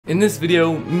In this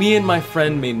video, me and my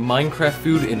friend made Minecraft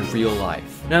food in real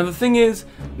life. Now the thing is,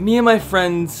 me and my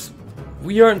friends,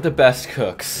 we aren't the best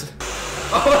cooks.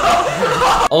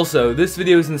 Also, this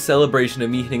video is in celebration of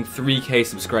me hitting 3K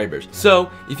subscribers.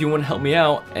 So, if you want to help me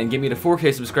out and get me to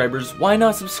 4K subscribers, why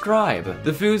not subscribe?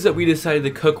 The foods that we decided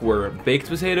to cook were baked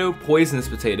potato, poisonous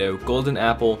potato, golden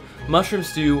apple, mushroom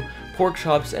stew, pork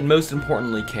chops, and most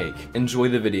importantly, cake. Enjoy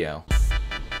the video.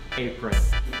 Apron.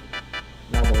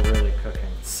 Now we're really cooking.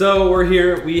 So we're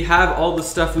here, we have all the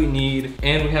stuff we need,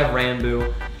 and we have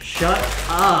Ranboo. Shut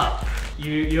up!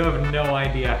 You have no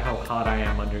idea how hot I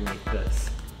am underneath this.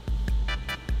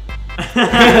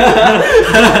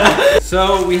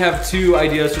 So we have two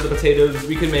ideas for the potatoes.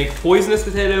 We can make poisonous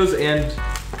potatoes and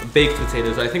baked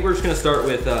potatoes. I think we're just gonna start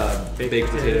with baked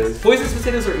potatoes. Poisonous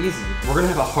potatoes are easy. We're gonna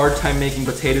have a hard time making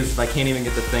potatoes if I can't even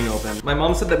get the thing open. My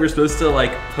mom said that we're supposed to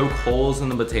like poke holes in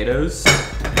the potatoes.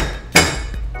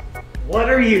 What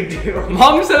are you doing?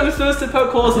 Mom said I'm supposed to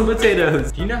poke holes in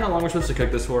potatoes. Do you know how long we're supposed to cook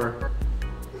this for?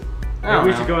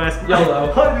 Maybe we should go ask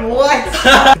YOLO.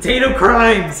 What? Potato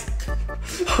crimes!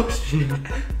 Oh shit.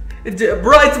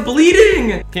 Bro, it's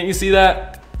bleeding! Can't you see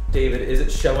that? David, is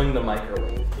it showing the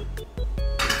microwave?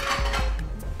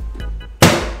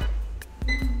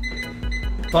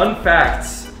 Fun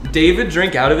facts. David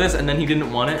drank out of this and then he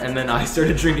didn't want it and then I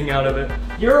started drinking out of it.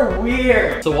 You're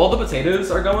weird! So while the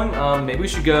potatoes are going, maybe we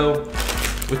should go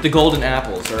with the golden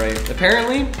apples, alright?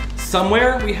 Apparently,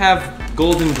 somewhere we have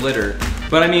golden glitter.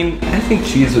 But I mean, I think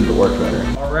cheese would work better.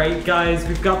 Alright guys,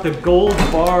 we've got the gold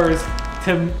bars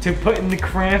to put in the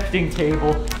crafting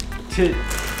table to...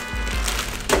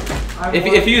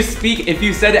 If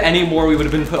you said any more, we would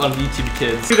have been put on YouTube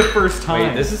Kids. For the first time.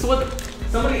 Wait, this is what...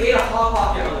 Somebody ate a Hot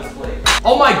Pocket on this plate.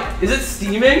 Oh my, is it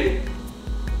steaming?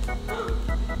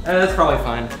 That's probably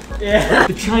fine. Yeah.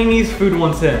 The Chinese food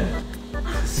wants in.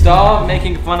 Stop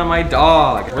making fun of my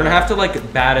dog. We're gonna have to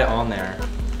like bat it on there.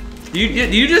 Do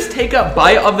you just take a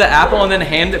bite of the apple and then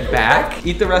hand it back?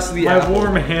 Eat the rest of the apple. My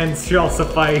warm hands shall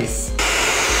suffice.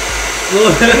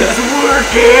 It's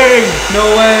working!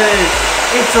 No way!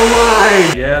 It's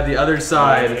alive! Yeah, the other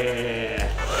side. Yeah.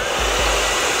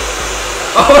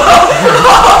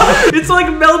 It's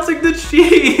like melting the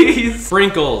cheese!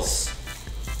 Sprinkles.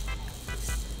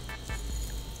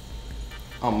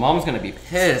 Oh, Mom's gonna be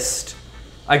pissed.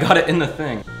 I got it in the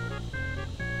thing.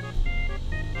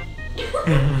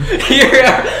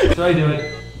 Here. Should I do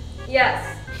it?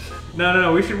 Yes.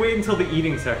 No, we should wait until the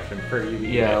eating section for you to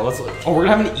eat. Yeah, let's. Oh, we're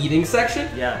gonna have an eating section?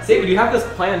 Yeah. David, you have this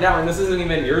planned out and this isn't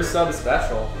even your sub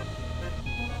special.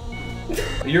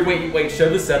 Wait, show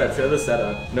the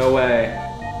setup, No way.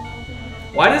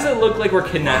 Why does it look like we're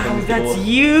kidnapping people? That's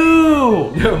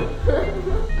you! No.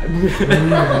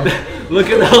 Look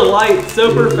at the light,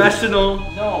 so professional.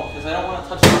 No, because I don't want to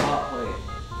touch the hot plate.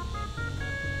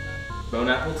 Bone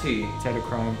apple tea. Potato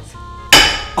crimes.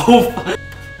 Oh, fuck.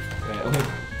 Okay,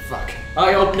 fuck.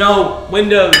 Oh, no,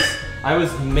 Windows. I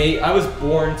was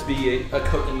born to be a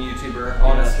cooking YouTuber,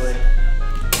 honestly. Yes.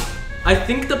 I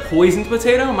think the poisoned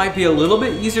potato might be a little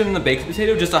bit easier than the baked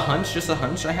potato. Just a hunch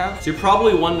I have. So you're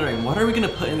probably wondering, what are we gonna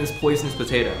put in this poisonous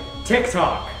potato?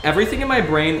 TikTok. Everything in my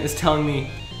brain is telling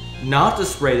me not to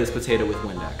spray this potato with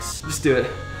Windex. Just do it.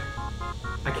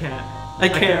 I can't. I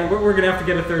can't. We're gonna have to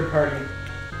get a third party.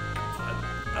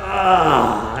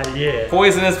 Ah, yeah.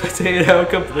 Poisonous potato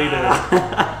completed.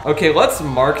 Okay, let's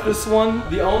mark this one.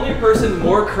 The only person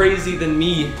more crazy than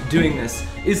me doing this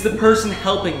is the person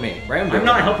helping me. Ranboo. I'm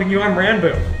not helping you, I'm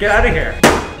Ranboo. Get out of here.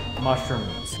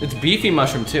 Mushrooms. It's beefy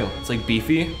mushroom too. It's like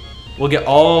beefy. We'll get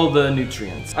all the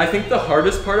nutrients. I think the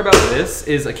hardest part about this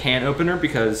is a can opener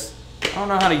because I don't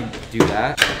know how to do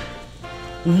that.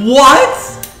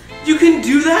 What? You can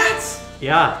do that?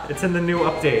 Yeah, it's in the new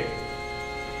update.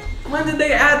 When did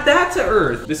they add that to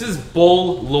Earth? This is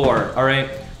bowl lore, all right?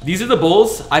 These are the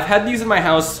bowls. I've had these in my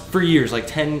house for years, like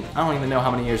 10, I don't even know how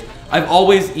many years. I've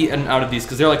always eaten out of these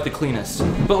because they're like the cleanest.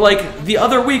 But like the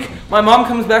other week, my mom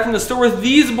comes back from the store with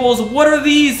these bowls. What are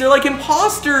these? They're like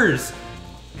imposters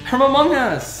from Among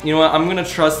Us. You know what? I'm gonna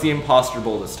trust the imposter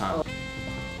bowl this time.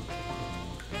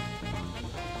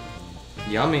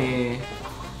 Yummy.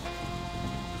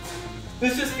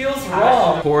 This just feels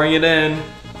wrong. Pouring it in.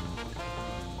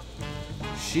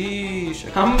 Sheesh.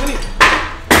 How many?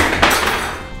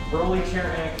 Rolly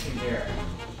chair action here.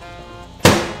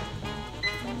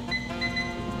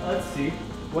 Let's see.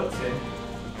 What's in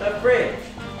the fridge?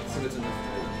 Let's see what's in the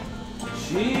fridge.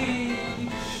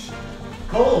 Sheesh.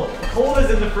 Cold. Cold is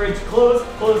in the fridge. Close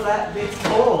that. It's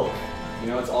cold. You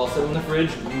know what's also in the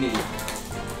fridge? Me.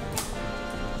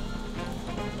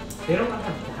 They don't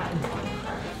have that in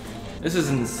Minecraft. This is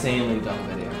an insanely dumb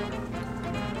video.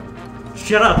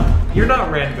 Shut up. You're not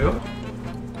Ranboo.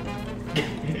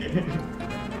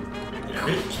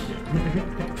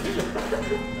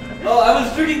 Oh, I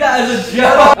was drinking that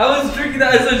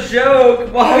as a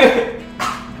joke. Why?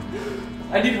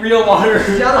 I need real water.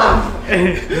 Shut up.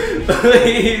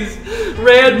 Please.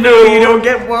 Ranboo. No, you don't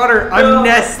get water. No. I'm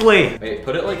Nestle. Wait,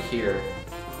 put it like here.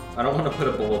 I don't want to put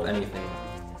a bowl of anything.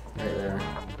 Right there.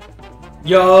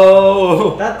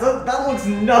 Yo! That looks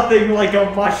nothing like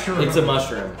a mushroom. It's a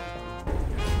mushroom.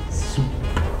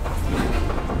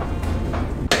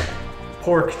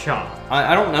 Pork chop.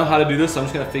 I don't know how to do this, so I'm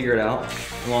just gonna figure it out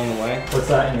along the way. What's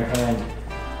that in your hand?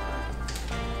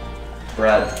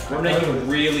 Bread. We're making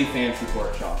really fancy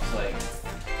pork chops, like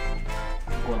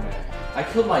gourmet. I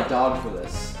killed my dog for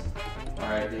this.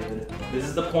 Alright, David. This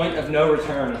is the point of no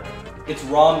return. It's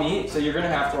raw meat, so you're gonna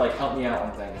have to like help me out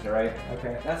on things, alright?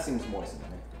 Okay. That seems moist to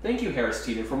me. Thank you, Harris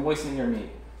Teeter, for moistening your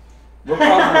meat. We're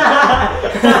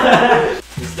probably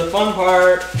This is the fun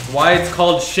part. Why it's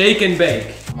called shake and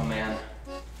bake. Oh man.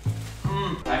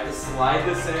 I have to slide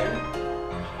this in.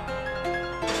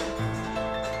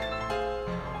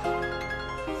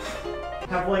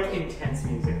 Have like intense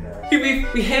music there.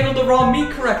 We handled the raw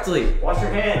meat correctly. Wash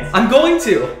your hands. I'm going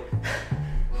to.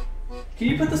 Can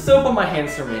you put the soap on my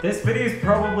hands for me? This video is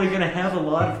probably gonna have a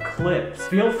lot of clips.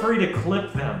 Feel free to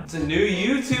clip them. It's a new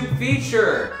YouTube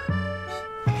feature.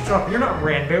 Stop, you're not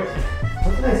Ranboo.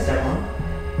 What did I step on?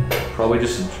 Probably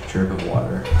just a jerk of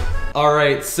water. All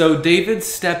right, so David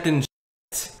stepped in.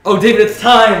 Oh, David, it's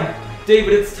time.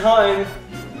 David, it's time.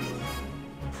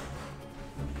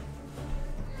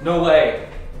 No way.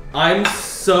 I'm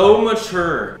so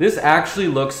mature. This actually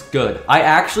looks good. I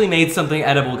actually made something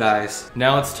edible, guys.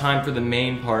 Now it's time for the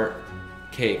main part,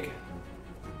 cake.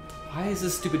 Why is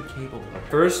this stupid cable?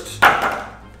 First,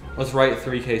 let's write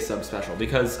 3K sub special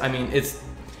because I mean it's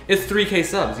 3K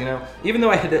subs, you know? Even though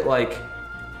I hit it like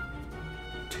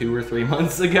 2 or 3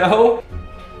 months ago.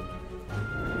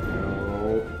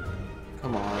 Oh,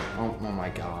 come on. Oh my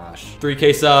gosh.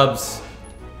 3K subs.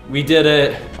 We did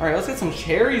it. All right, let's get some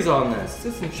cherries on this.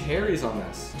 Let's get some cherries on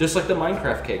this. Just like the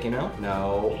Minecraft cake, you know?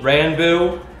 No.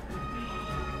 Ranboo.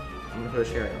 I'm gonna put a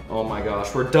cherry on. Oh my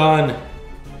gosh, we're done.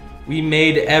 We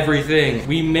made everything.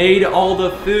 We made all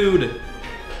the food.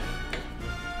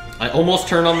 I almost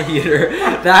turned on the heater.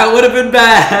 That would have been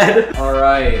bad. All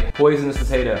right, poisonous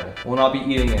potato. Will not be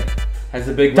eating it. Has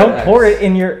the big Don't pour it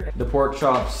in your... The pork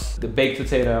chops, the baked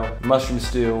potato, mushroom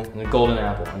stew, and the golden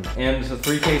apple. And the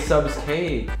 3K subs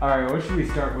cake. All right, what should we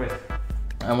start with?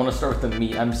 I want to start with the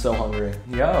meat. I'm so hungry.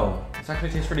 Yo, this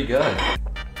actually tastes pretty good.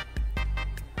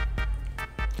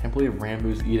 Can't believe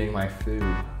Ranboo's eating my food.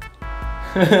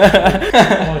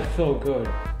 Oh, it's so good.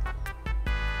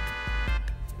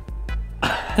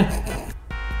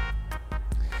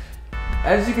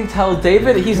 As you can tell,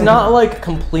 David, he's not like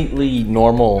completely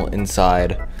normal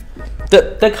inside.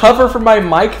 The cover for my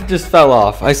mic just fell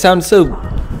off. I sound so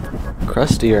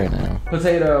crusty right now.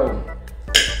 Potato.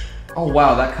 Oh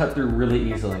wow, that cut through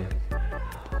really easily.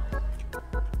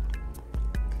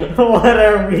 What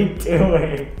are we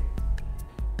doing?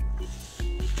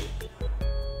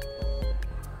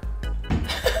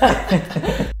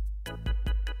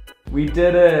 We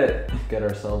did it. Get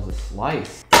ourselves a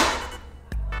slice.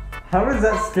 How does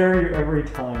that scare you every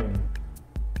time?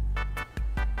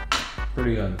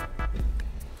 Pretty good.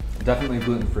 Definitely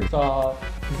gluten-free. Stop.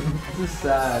 This is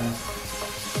sad.